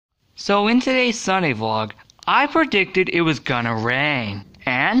So in today's Sunday vlog, I predicted it was gonna rain.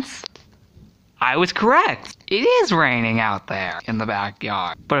 And I was correct. It is raining out there in the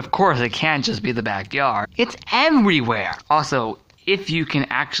backyard. But of course it can't just be the backyard. It's everywhere. Also, if you can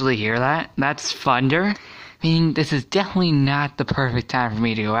actually hear that, that's thunder. Meaning this is definitely not the perfect time for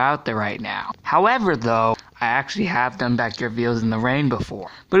me to go out there right now. However though, I actually have done backyard videos in the rain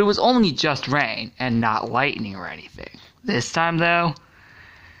before. But it was only just rain and not lightning or anything. This time though,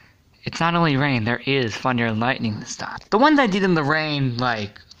 it's not only rain, there is thunder and lightning this time. The ones I did in the rain,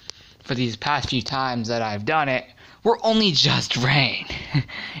 like, for these past few times that I've done it, were only just rain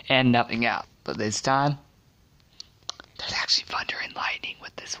and nothing else. But this time, there's actually thunder and lightning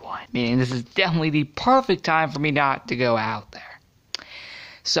with this one. Meaning this is definitely the perfect time for me not to go out there.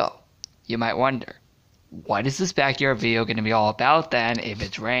 So, you might wonder, what is this backyard video going to be all about then if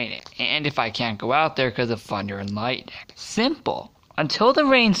it's raining? And if I can't go out there because of thunder and lightning? Simple. Until the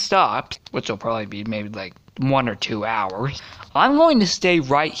rain stops, which will probably be maybe like 1 or 2 hours, I'm going to stay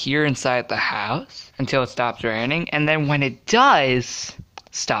right here inside the house until it stops raining, and then when it does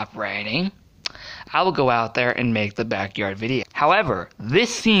stop raining, I will go out there and make the backyard video. However,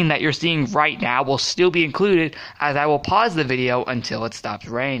 this scene that you're seeing right now will still be included, as I will pause the video until it stops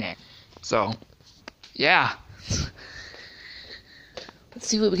raining. So, yeah. Let's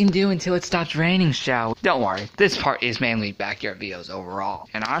see what we can do until it stops raining, shall we? Don't worry, this part is mainly backyard videos overall.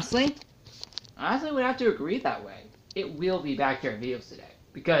 And honestly, we'd have to agree that way. It will be backyard videos today,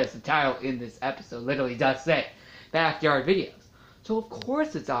 because the title in this episode literally does say backyard videos. So of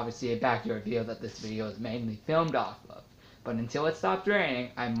course it's obviously a backyard video that this video is mainly filmed off of. But until it stops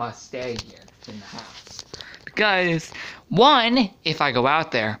raining, I must stay here in the house. Because, one, if I go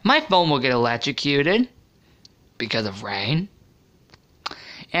out there, my phone will get electrocuted because of rain.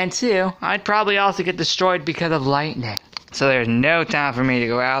 And two, I'd probably also get destroyed because of lightning. So there's no time for me to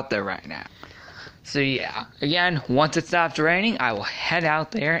go out there right now. So yeah, again, once it stops raining, I will head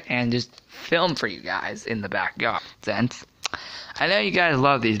out there and just film for you guys in the backyard. Since I know you guys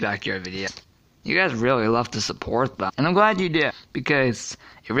love these backyard videos. You guys really love to support them. And I'm glad you do, because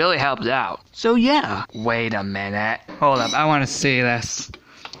it really helps out. So yeah. Wait a minute. Hold up, I want to see this.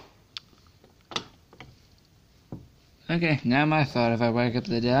 Okay, now my fault if I wake up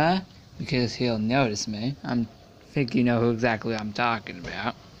the dad, because he'll notice me. I think you know who exactly I'm talking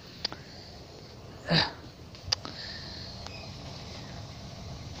about.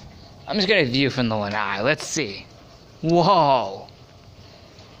 I'm just gonna view from the lanai. Let's see. Whoa.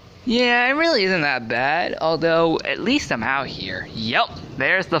 Yeah, it really isn't that bad, although at least I'm out here. Yep,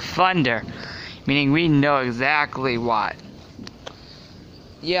 there's the thunder, meaning we know exactly what.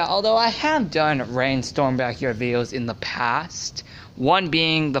 Yeah, although I have done rainstorm backyard videos in the past.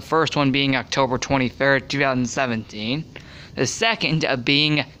 The first one being October 23rd, 2017. The second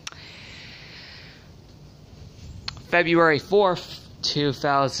being February 4th,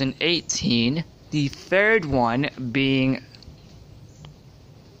 2018. The third one being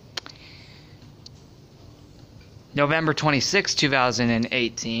November 26,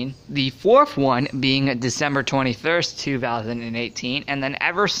 2018. The fourth one being December 21st, 2018. And then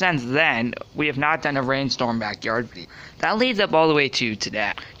ever since then, we have not done a rainstorm backyard video. That leads up all the way to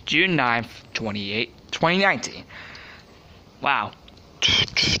today, June 9th, 2019. Wow.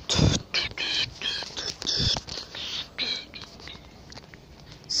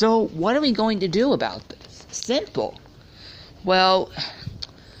 So, what are we going to do about this? Simple. Well,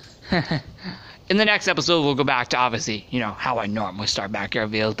 in the next episode, we'll go back to, obviously, how I normally start backyard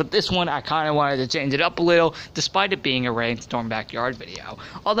videos. But this one, I kind of wanted to change it up a little, despite it being a rainstorm backyard video.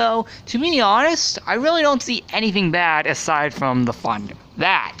 Although, to be honest, I really don't see anything bad aside from the thunder.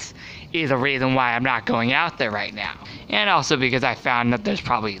 That is a reason why I'm not going out there right now. And also because I found that there's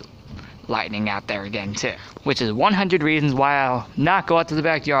probably lightning out there again, too. Which is 100 reasons why I'll not go out to the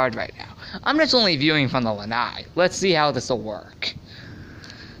backyard right now. I'm just only viewing from the lanai. Let's see how this will work.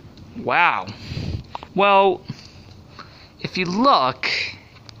 Wow. Well, if you look,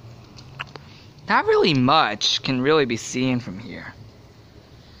 not really much can really be seen from here.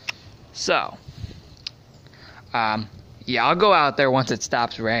 So, yeah, I'll go out there once it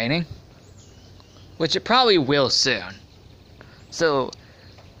stops raining, which it probably will soon. So,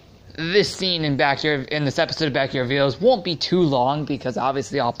 this scene in this episode of Backyard Videos won't be too long, because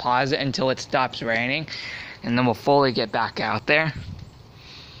obviously I'll pause it until it stops raining, and then we'll fully get back out there.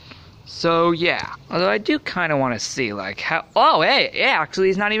 So, yeah. Although I do kind of want to see, how... Oh, hey, yeah, actually,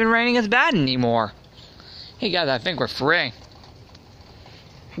 it's not even raining as bad anymore. Hey, guys, I think we're free.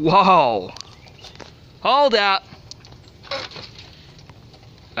 Whoa. Hold up.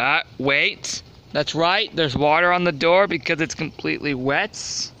 Wait. That's right, there's water on the door because it's completely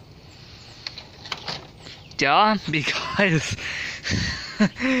wet. duh, because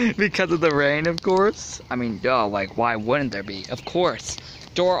because of the rain, of course. I mean, duh, like, why wouldn't there be? Of course.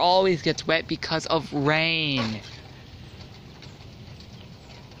 Door always gets wet because of rain.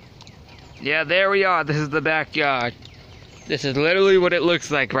 Yeah, there we are. This is the backyard. This is literally what it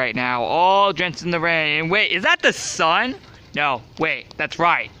looks like right now, all drenched in the rain. Wait, is that the sun? No, wait, that's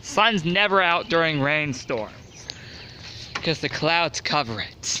right. Sun's never out during rainstorms, because the clouds cover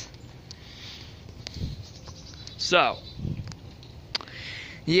it. So,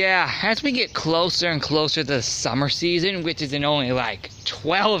 yeah, as we get closer and closer to the summer season, which is in only like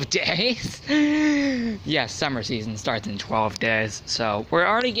 12 days. Yeah, summer season starts in 12 days. So, we're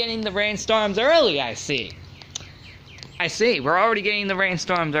already getting the rainstorms early, I see. We're already getting the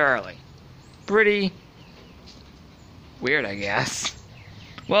rainstorms early. Pretty weird, I guess.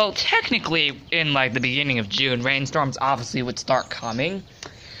 Well, technically, in like the beginning of June, rainstorms obviously would start coming.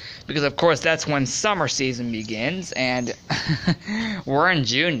 Because, of course, that's when summer season begins, and we're in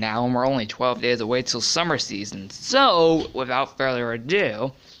June now, and we're only 12 days away till summer season. So, without further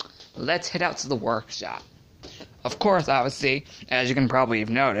ado, let's head out to the workshop. Of course, obviously, as you can probably have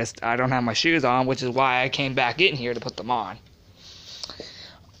noticed, I don't have my shoes on, which is why I came back in here to put them on.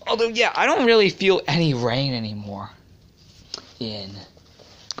 Although, yeah, I don't really feel any rain anymore in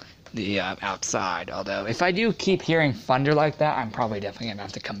the outside. Although, if I do keep hearing thunder like that, I'm probably definitely gonna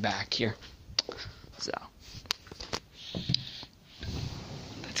have to come back here. So,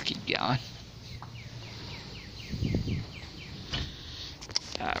 let's keep going.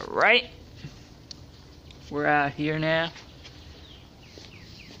 Alright, we're out here now.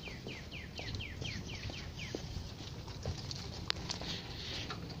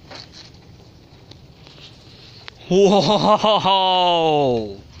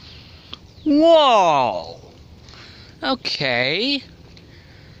 Whoa! Whoa! Okay.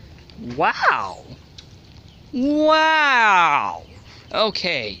 Wow! Wow!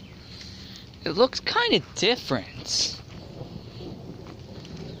 Okay. It looks kind of different.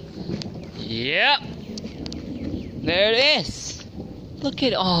 Yep. There it is. Look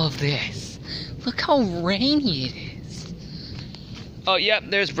at all of this. Look how rainy it is. Oh, yep,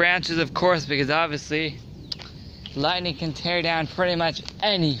 there's branches, of course, because obviously lightning can tear down pretty much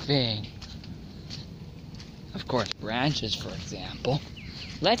anything. Of course, branches, for example.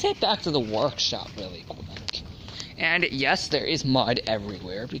 Let's head back to the workshop really quick. And yes, there is mud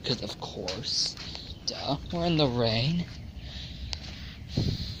everywhere because, of course, duh, we're in the rain.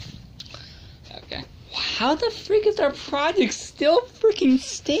 Okay. How the freak is our project still freaking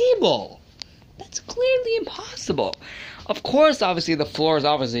stable? That's clearly impossible. Of course, obviously, the floor is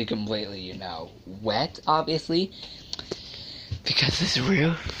obviously completely, wet, obviously. Because this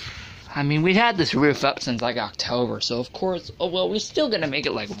roof, I mean, we've had this roof up since, like, October. So, of course, we're still gonna make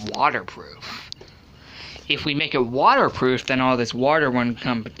it, like, waterproof. If we make it waterproof, then all this water won't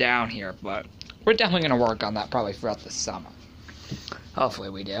come down here. But we're definitely gonna work on that probably throughout the summer. Hopefully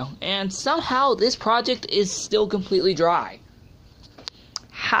we do. And somehow, this project is still completely dry.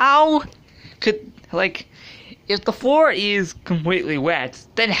 How could, like, if the floor is completely wet,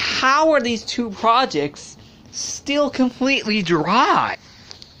 then how are these two projects still completely dry?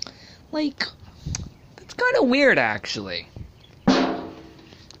 Like, that's kind of weird, actually.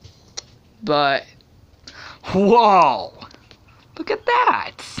 But, whoa! Look at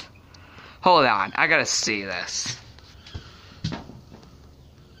that! Hold on, I gotta see this.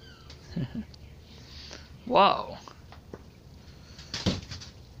 Whoa.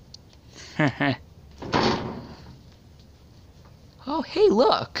 Oh, hey,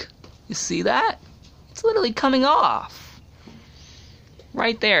 look. You see that? It's literally coming off.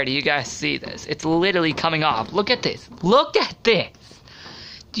 Right there, do you guys see this? It's literally coming off. Look at this. Look at this.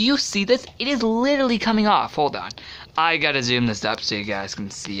 Do you see this? It is literally coming off. Hold on. I gotta zoom this up so you guys can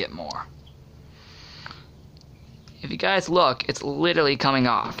see it more. If you guys look, it's literally coming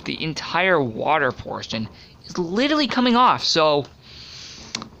off. The entire water portion is literally coming off. So,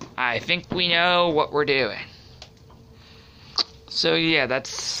 I think we know what we're doing. So yeah,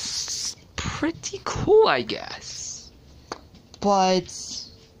 that's pretty cool, I guess. But,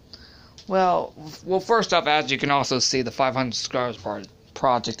 well, first off, as you can also see, the 500 subscribers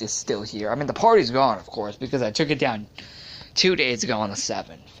project is still here. I mean, the party's gone, of course, because I took it down 2 days ago on the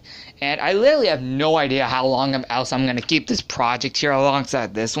 7th. And I literally have no idea how long else I'm going to keep this project here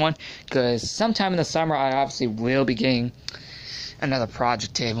alongside this one. Because sometime in the summer, I obviously will be getting another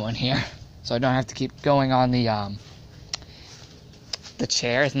project table in here. So I don't have to keep going on the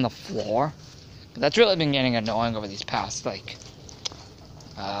chairs and the floor. But that's really been getting annoying over these past, 4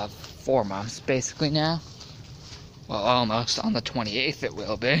 months, basically, now. Well, almost. On the 28th it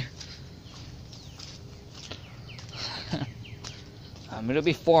will be. It'll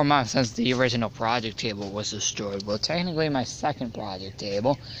be 4 months since the original project table was destroyed. Well, technically my second project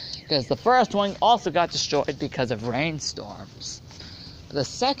table, because the first one also got destroyed because of rainstorms. The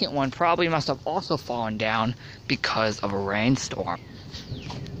second one probably must have also fallen down because of a rainstorm.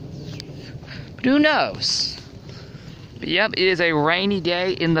 But who knows? But yep, it is a rainy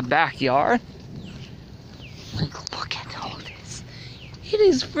day in the backyard. Like, look at all this. It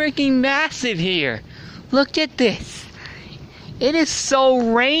is freaking massive here. Look at this. It is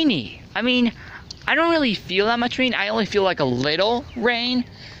so rainy. I mean, I don't really feel that much rain. I only feel like a little rain,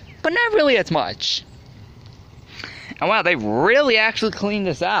 but not really as much. And wow, they really actually cleaned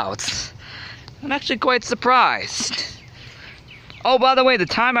this out. I'm actually quite surprised. Oh, by the way, the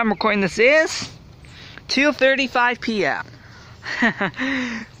time I'm recording this is 2:35 p.m.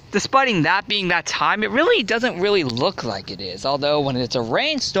 Despite that being that time, it really doesn't really look like it is. Although when it's a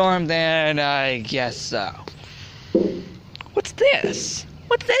rainstorm, then I guess so. What's this?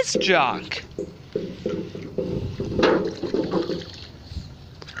 What's this junk?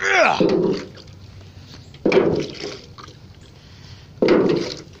 Ugh.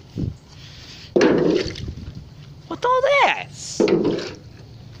 What's all this?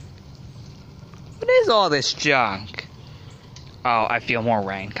 What is all this junk? Oh, I feel more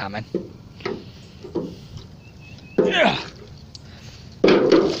rain coming. Ugh.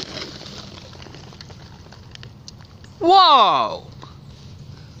 Whoa!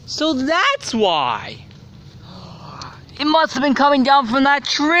 So that's why. It must have been coming down from that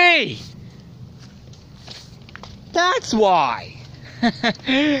tree. That's why.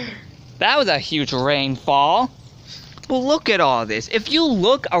 That was a huge rainfall. But look at all this. If you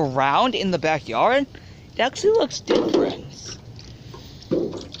look around in the backyard, it actually looks different.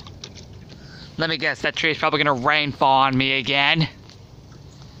 Let me guess, that tree is probably gonna rainfall on me again.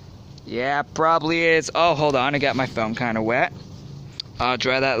 Yeah, probably is. Oh, hold on, I got my phone kind of wet. I'll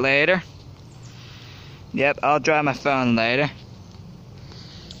dry that later. Yep, I'll dry my phone later.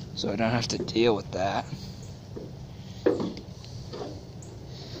 So I don't have to deal with that.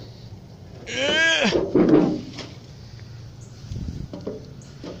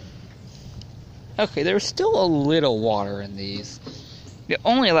 Okay, there's still a little water in these. Yeah,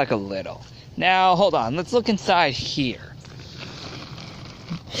 only like a little. Now, hold on, let's look inside here.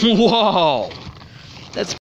 Whoa! That's